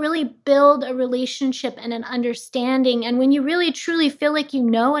 but really build a relationship and an understanding. And when you really truly feel like you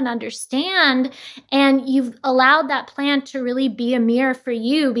know and understand, and you've allowed that plant to really be a mirror for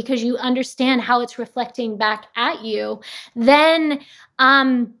you because you understand how it's reflecting back at you, then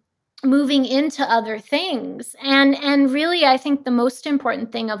moving into other things. And really, I think the most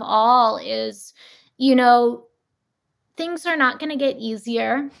important thing of all is, you know, things are not going to get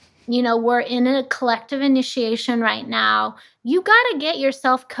easier. You know, we're in a collective initiation right now. You got to get your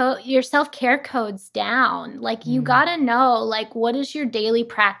self-care codes down. Like, you got to know, like, what is your daily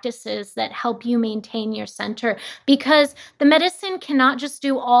practices that help you maintain your center, because the medicine cannot just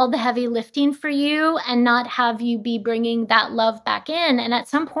do all the heavy lifting for you and not have you be bringing that love back in. And at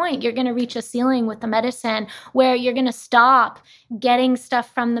some point you're going to reach a ceiling with the medicine where you're going to stop getting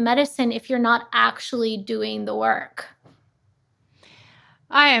stuff from the medicine if you're not actually doing the work.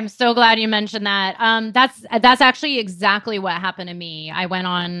 I am so glad you mentioned that. That's actually exactly what happened to me. I went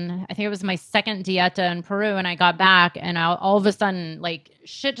on, I think it was my second dieta in Peru, and I got back, and all of a sudden, like,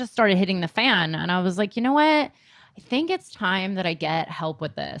 shit just started hitting the fan, and I was like, you know what? I think it's time that I get help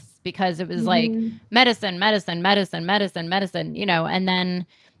with this, because it was like medicine, medicine, medicine, medicine, medicine, you know, and then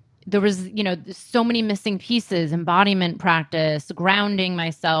there was, you know, so many missing pieces: embodiment practice, grounding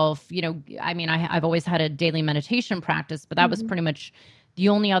myself. You know, I mean, I've always had a daily meditation practice, but that was pretty much the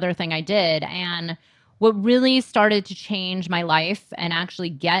only other thing I did. And what really started to change my life and actually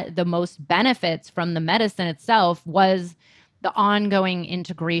get the most benefits from the medicine itself was the ongoing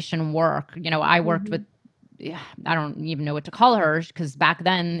integration work. You know, I worked with, I don't even know what to call her, because back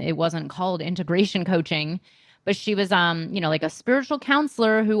then it wasn't called integration coaching, but she was, you know, like a spiritual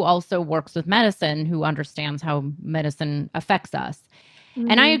counselor who also works with medicine, who understands how medicine affects us.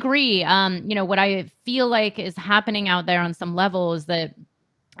 And I agree. You know, what I feel like is happening out there on some level is that,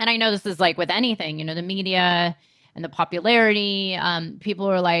 and I know this is like with anything, you know, the media and the popularity, people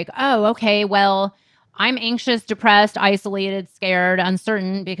are like, oh, okay, well, I'm anxious, depressed, isolated, scared,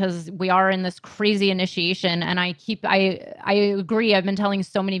 uncertain, because we are in this crazy initiation. And I agree. I've been telling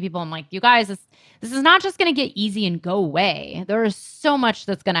so many people, I'm like, you guys, this is not just going to get easy and go away. There is so much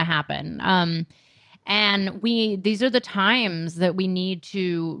that's going to happen. And these are the times that we need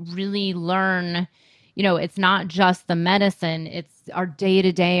to really learn, you know, it's not just the medicine, it's our day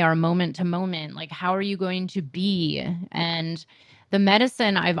to day, our moment to moment. Like, how are you going to be? And the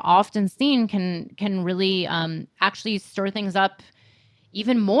medicine, I've often seen, can really actually stir things up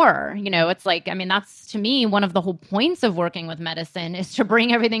even more. You know, it's like, I mean, that's, to me, one of the whole points of working with medicine, is to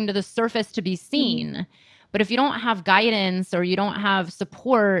bring everything to the surface to be seen. But if you don't have guidance, or you don't have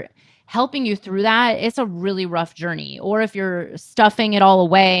support helping you through that, it's a really rough journey. Or if you're stuffing it all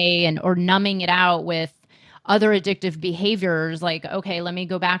away or numbing it out with other addictive behaviors, like, okay, let me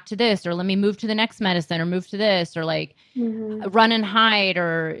go back to this, or let me move to the next medicine, or move to this, or like run and hide,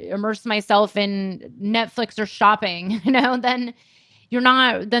 or immerse myself in Netflix or shopping, you know, then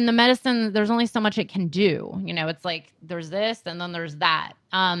then the medicine, there's only so much it can do. You know, it's like, there's this and then there's that.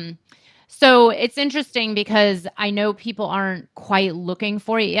 So it's interesting, because I know people aren't quite looking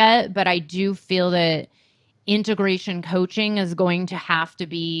for it yet, but I do feel that integration coaching is going to have to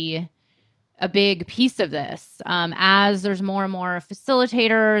be a big piece of this, as there's more and more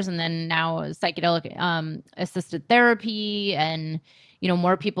facilitators, and then now psychedelic assisted therapy, and, you know,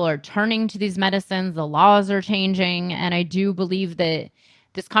 more people are turning to these medicines, the laws are changing. And I do believe that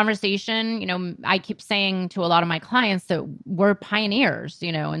this conversation, you know, I keep saying to a lot of my clients that we're pioneers, you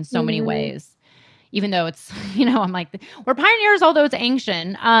know, in so many ways, even though it's, you know, I'm like, we're pioneers, although it's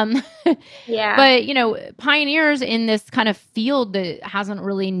ancient. Yeah. But, you know, pioneers in this kind of field that hasn't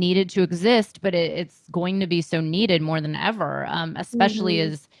really needed to exist, but it's going to be so needed more than ever, especially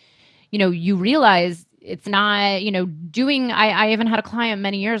as, you know, you realize it's not, you know, I even had a client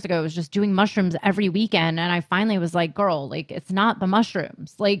many years ago who was just doing mushrooms every weekend. And I finally was like, girl, like, it's not the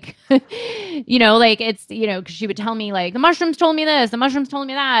mushrooms. Like, you know, like, it's, you know, because she would tell me, like, the mushrooms told me this, the mushrooms told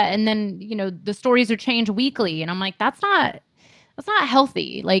me that. And then, you know, the stories are changed weekly. And I'm like, that's not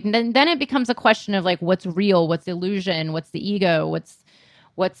healthy. Like, then it becomes a question of, like, what's real, what's illusion, what's the ego,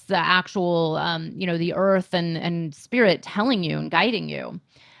 what's the actual, you know, the earth and spirit telling you and guiding you.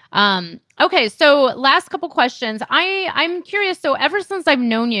 Okay, so last couple questions. I'm curious. So ever since I've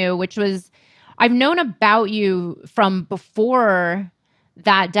known you, I've known about you from before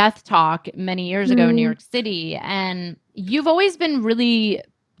that death talk many years ago in New York City, and you've always been really,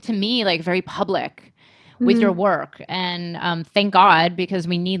 to me, like, very public with your work. And thank God, because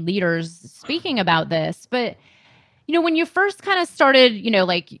we need leaders speaking about this. But, you know, when you first kind of started, you know,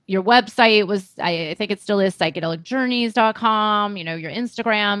 like, your website was, I think it still is, psychedelicjourneys.com, you know, your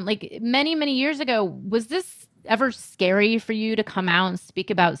Instagram, like, many, many years ago, was this ever scary for you to come out and speak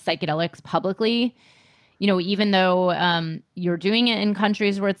about psychedelics publicly? even though you're doing it in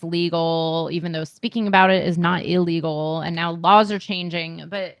countries where it's legal, even though speaking about it is not illegal, and now laws are changing.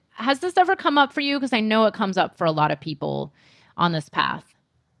 But has this ever come up for you? Because I know it comes up for a lot of people on this path.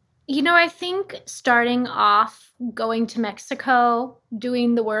 I think starting off going to Mexico,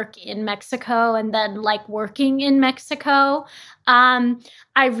 doing the work in Mexico, and then like working in Mexico,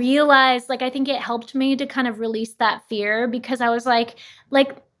 I realized like I think it helped me to kind of release that fear because I was like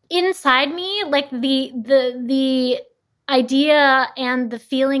inside me, like the idea and the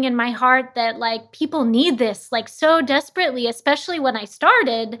feeling in my heart that like people need this like so desperately, especially when I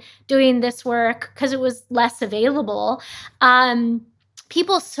started doing this work because it was less available. Um,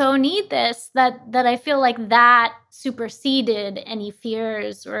 People so need this that I feel like that superseded any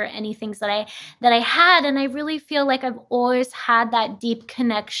fears or any things that I had. And I really feel like I've always had that deep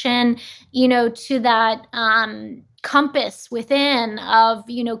connection, to that compass within of,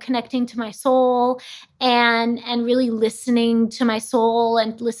 connecting to my soul and really listening to my soul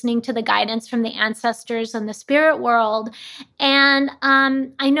and listening to the guidance from the ancestors and the spirit world. And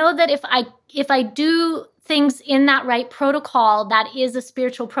I know that if I do things in that right protocol, that is a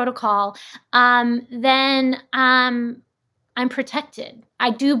spiritual protocol, then I'm protected. I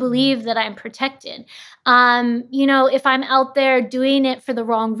do believe that I'm protected. If I'm out there doing it for the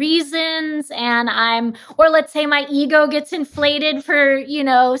wrong reasons or let's say my ego gets inflated for,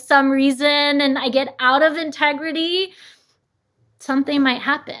 some reason and I get out of integrity, something might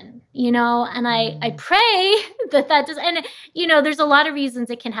happen, and I pray that does. And, there's a lot of reasons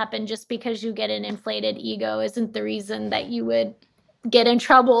it can happen. Just because you get an inflated ego isn't the reason that you would get in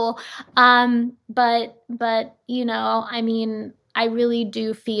trouble. But, I mean, I really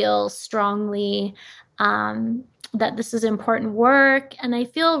do feel strongly, that this is important work. And I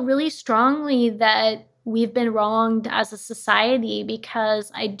feel really strongly that we've been wronged as a society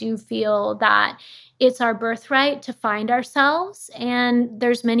because I do feel that it's our birthright to find ourselves, and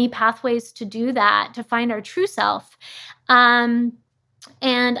there's many pathways to do that, to find our true self. And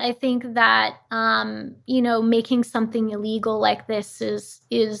I think that making something illegal like this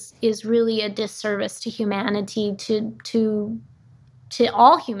is really a disservice to humanity, to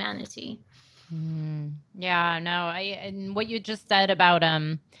all humanity. Yeah, no, and what you just said about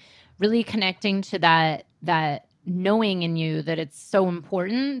really connecting to that knowing in you that it's so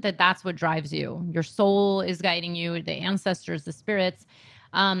important, that that's what drives you. Your soul is guiding you, the ancestors, the spirits.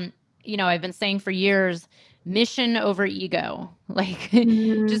 I've been saying for years, mission over ego. Like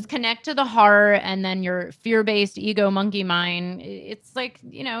just connect to the heart, and then your fear-based ego monkey mind, it's like,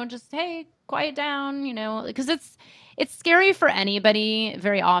 just hey, quiet down, because it's scary for anybody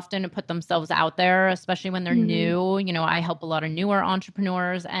very often to put themselves out there, especially when they're new. I help a lot of newer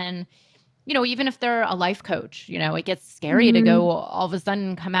entrepreneurs, and even if they're a life coach, it gets scary to go all of a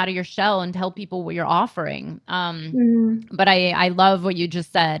sudden come out of your shell and tell people what you're offering. But I love what you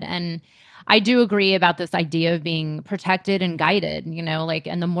just said. And I do agree about this idea of being protected and guided,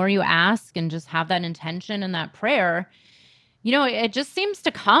 and the more you ask and just have that intention and that prayer, it just seems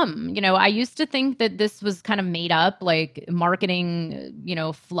to come. I used to think that this was kind of made up, like marketing,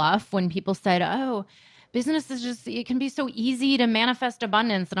 fluff, when people said, oh, business is just, it can be so easy to manifest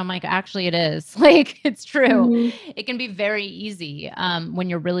abundance. And I'm like, actually, it is. Like, it's true. It can be very easy when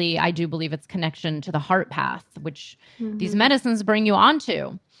you're really, I do believe it's connection to the heart path, which these medicines bring you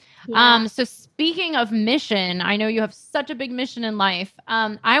onto. Yeah. So speaking of mission, I know you have such a big mission in life.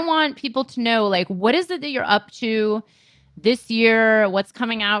 I want people to know, like, what is it that you're up to this year? What's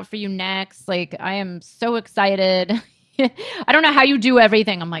coming out for you next? Like, I am so excited. I don't know how you do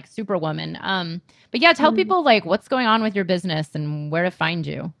everything. I'm like Superwoman. But yeah, tell people like what's going on with your business and where to find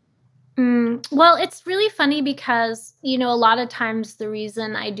you. Well, it's really funny because, a lot of times the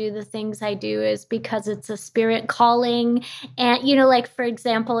reason I do the things I do is because it's a spirit calling. And, like, for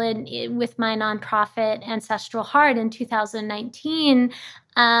example, with my nonprofit Ancestral Heart in 2019,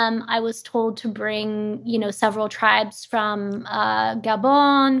 I was told to bring, several tribes from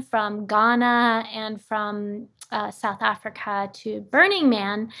Gabon, from Ghana, and from South Africa to Burning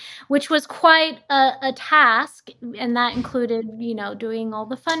Man, which was quite a task. And that included, doing all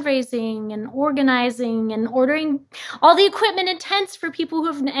the fundraising and organizing and ordering all the equipment and tents for people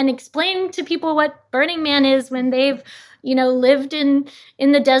and explaining to people what Burning Man is when they've, lived in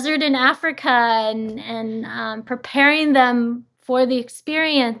the desert in Africa, and preparing them for the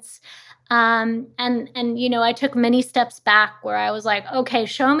experience. I took many steps back where I was like, okay,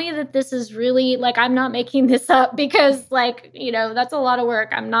 show me that this is really like, I'm not making this up, because like, that's a lot of work.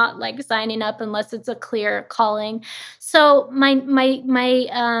 I'm not like signing up unless it's a clear calling. So my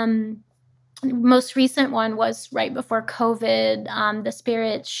most recent one was right before COVID. The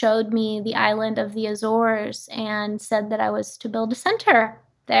spirit showed me the island of the Azores and said that I was to build a center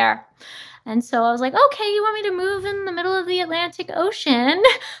there. And so I was like, okay, you want me to move in the middle of the Atlantic Ocean?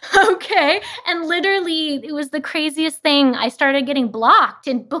 Okay. And literally, it was the craziest thing. I started getting blocked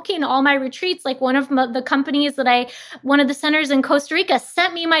and booking all my retreats. Like one of the companies one of the centers in Costa Rica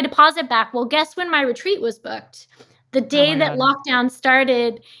sent me my deposit back. Well, guess when my retreat was booked? The day that lockdown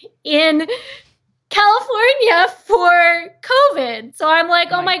started in California for COVID. So I'm like,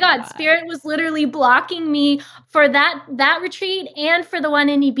 oh my God, Spirit was literally blocking me for that retreat and for the one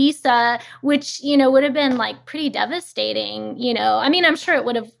in Ibiza, which, would have been like pretty devastating. I mean, I'm sure it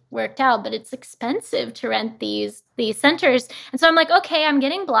would have worked out, but it's expensive to rent these centers. And so I'm like, okay, I'm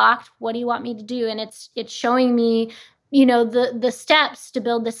getting blocked. What do you want me to do? And it's showing me, the steps to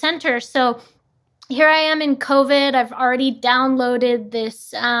build the center. So here I am in COVID. I've already downloaded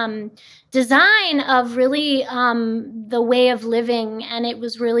this design of really the way of living. And it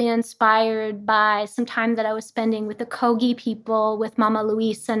was really inspired by some time that I was spending with the Kogi people, with Mama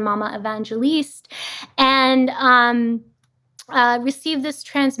Luis and Mama Evangeliste. And received this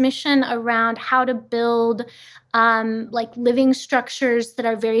transmission around how to build like living structures that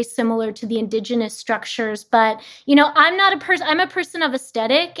are very similar to the indigenous structures. But, I'm not a person, I'm a person of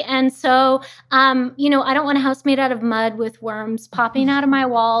aesthetic. And so, I don't want a house made out of mud with worms popping out of my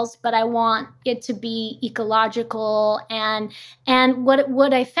walls, but I want it to be ecological. And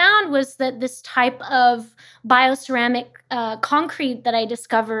what I found was that this type of bioceramic concrete that I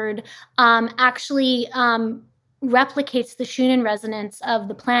discovered actually replicates the Schumann resonance of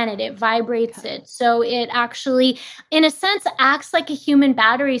the planet. It vibrates it. So it actually, in a sense, acts like a human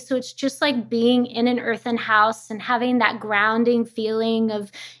battery. So it's just like being in an earthen house and having that grounding feeling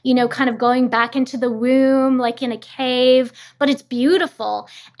of, kind of going back into the womb, like in a cave, but it's beautiful.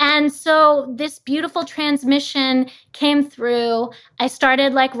 And so this beautiful transmission came through. I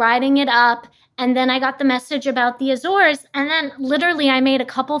started like writing it up. And then I got the message about the Azores. And then literally I made a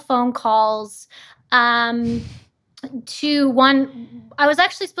couple phone calls to one. I was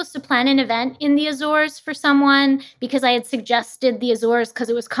actually supposed to plan an event in the Azores for someone because I had suggested the Azores because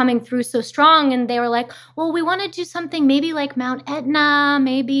it was coming through so strong. And they were like, well, we want to do something maybe like Mount Etna,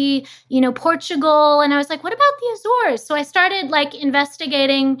 maybe, Portugal. And I was like, what about the Azores? So I started like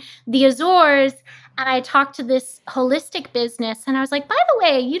investigating the Azores. And I talked to this holistic business and I was like, by the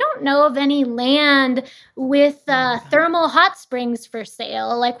way, you don't know of any land with thermal hot springs for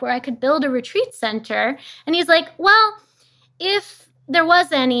sale, like where I could build a retreat center. And he's like, well, if there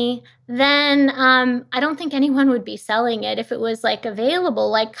was any, then I don't think anyone would be selling it if it was like available,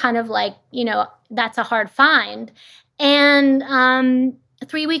 like kind of like, that's a hard find. And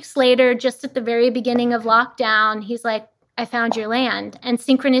 3 weeks later, just at the very beginning of lockdown, he's like, I found your land. And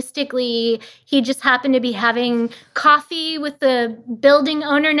synchronistically, he just happened to be having coffee with the building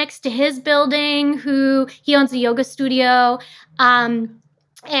owner next to his building, who he owns a yoga studio.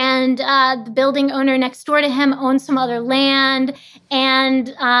 And the building owner next door to him owns some other land and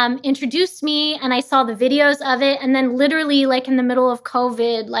introduced me, and I saw the videos of it. And then literally like in the middle of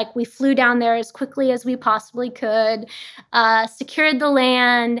COVID, like we flew down there as quickly as we possibly could, secured the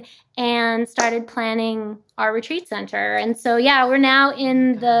land and started planning our retreat center. And so, yeah, we're now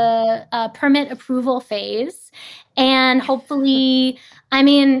in the permit approval phase. And hopefully, I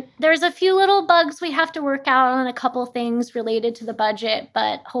mean, there's a few little bugs we have to work out on, a couple things related to the budget,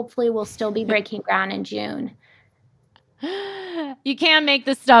 but hopefully we'll still be breaking ground in June. You can't make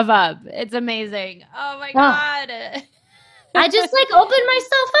this stuff up. It's amazing. Oh my God. I just like opened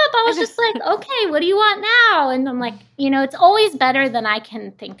myself up. I was just like, okay, what do you want now? And I'm like, it's always better than I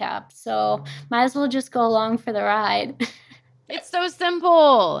can think up. So might as well just go along for the ride. It's so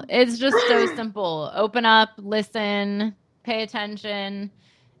simple. It's just so simple. Open up, listen, pay attention,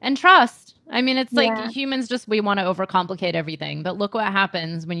 and trust. I mean, it's like humans we want to overcomplicate everything. But look what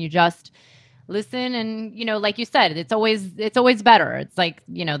happens when you just listen and, like you said, it's always better. It's like,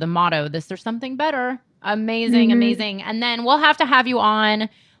 the motto, this or something better. Amazing, amazing. And then we'll have to have you on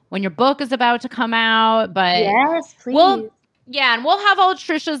when your book is about to come out. But yes, please. And we'll have all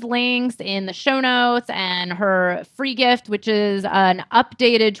Tricia's links in the show notes and her free gift, which is an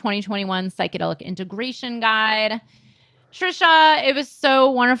updated 2021 psychedelic integration guide. Tricia, it was so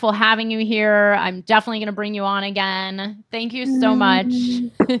wonderful having you here. I'm definitely going to bring you on again. Thank you so much.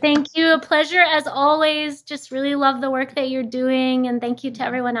 Thank you. A pleasure as always. Just really love the work that you're doing. And thank you to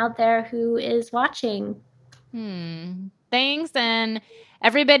everyone out there who is watching. Thanks. And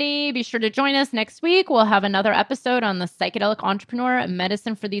everybody, be sure to join us next week. We'll have another episode on the psychedelic entrepreneur,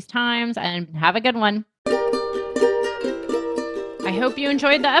 medicine for these times, and have a good one. I hope you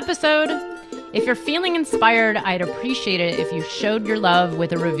enjoyed the episode. If you're feeling inspired, I'd appreciate it if you showed your love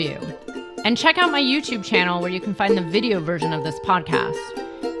with a review. And check out my YouTube channel where you can find the video version of this podcast.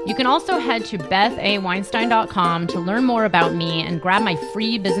 You can also head to bethaweinstein.com to learn more about me and grab my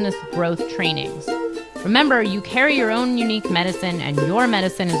free business growth trainings. Remember, you carry your own unique medicine, and your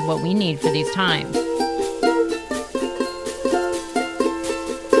medicine is what we need for these times.